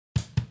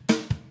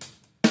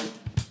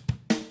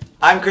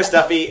I'm Chris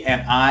Duffy,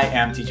 and I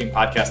am teaching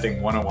Podcasting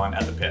 101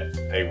 at The Pit,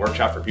 a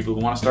workshop for people who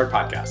want to start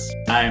podcasts.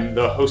 I'm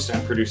the host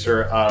and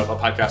producer of a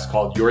podcast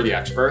called You're the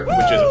Expert,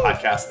 which is a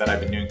podcast that I've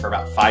been doing for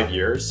about 5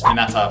 years. And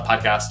that's a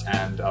podcast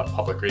and a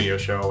public radio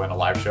show and a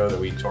live show that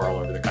we tour all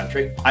over the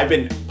country. I've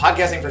been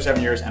podcasting for 7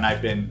 years, and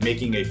I've been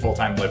making a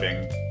full-time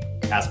living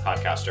as a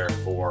podcaster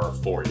for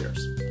 4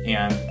 years.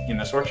 And in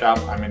this workshop,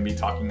 I'm going to be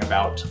talking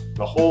about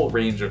the whole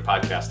range of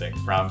podcasting,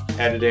 from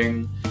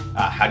editing,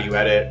 how do you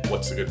edit,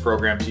 what's a good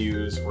program to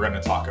use. We're going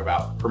to talk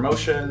about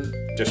promotion,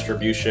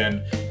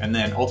 distribution, and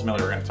then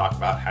ultimately we're going to talk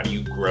about how do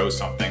you grow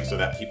something so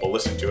that people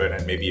listen to it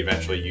and maybe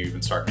eventually you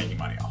even start making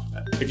money off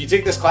of it. If you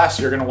take this class,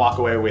 you're going to walk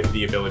away with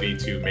the ability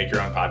to make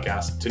your own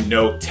podcast, to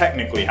know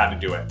technically how to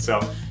do it. So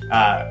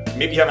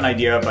maybe you have an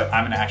idea, but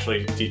I'm going to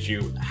actually teach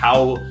you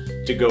how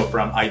to go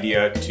from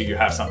idea to you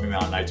have something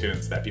on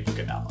iTunes that people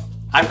can download.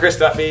 I'm Chris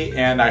Duffy,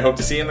 and I hope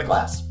to see you in the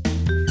class.